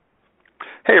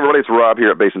Hey everybody, it's Rob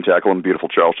here at Base and Tackle in beautiful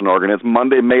Charleston, Oregon. It's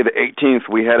Monday, May the 18th.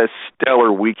 We had a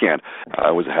stellar weekend.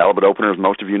 It was a halibut opener, as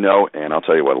most of you know, and I'll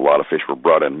tell you what, a lot of fish were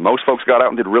brought in. Most folks got out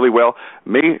and did really well.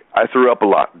 Me, I threw up a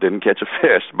lot, didn't catch a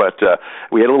fish, but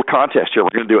we had a little contest here.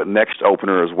 We're going to do it next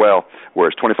opener as well,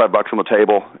 where it's $25 on the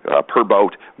table per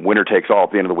boat. Winner takes all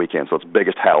at the end of the weekend, so it's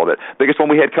biggest halibut. Biggest one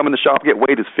we had come in the shop, get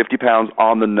weighed, is 50 pounds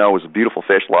on the nose. Beautiful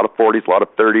fish, a lot of 40s, a lot of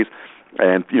 30s.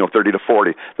 And 30 to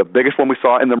 40. The biggest one we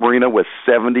saw in the marina was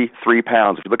 73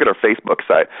 pounds. If you look at our Facebook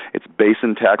site, it's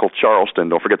Basin Tackle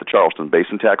Charleston. Don't forget the Charleston,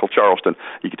 Basin Tackle Charleston.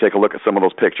 You can take a look at some of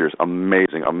those pictures.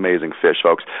 Amazing, amazing fish,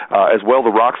 folks. As well,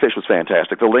 the rockfish was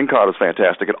fantastic. The lingcod is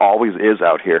fantastic. It always is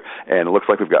out here, and it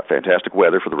looks like we've got fantastic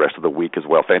weather for the rest of the week as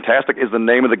well. Fantastic is the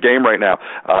name of the game right now.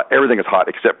 Everything is hot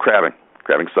except crabbing.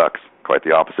 Crabbing sucks. Quite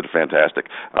the opposite of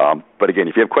fantastic. But again,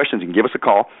 if you have questions, you can give us a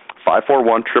call.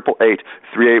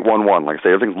 541-888-3811. Like I say,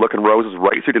 everything's looking roses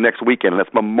right through to next weekend, and that's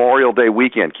Memorial Day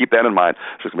weekend. Keep that in mind.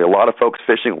 There's going to be a lot of folks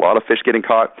fishing, a lot of fish getting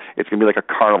caught. It's going to be like a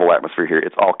carnival atmosphere here.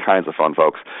 It's all kinds of fun,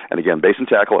 folks. And again, Basin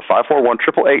Tackle at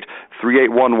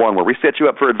 541-888-3811, where we set you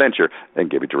up for adventure and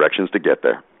give you directions to get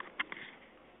there.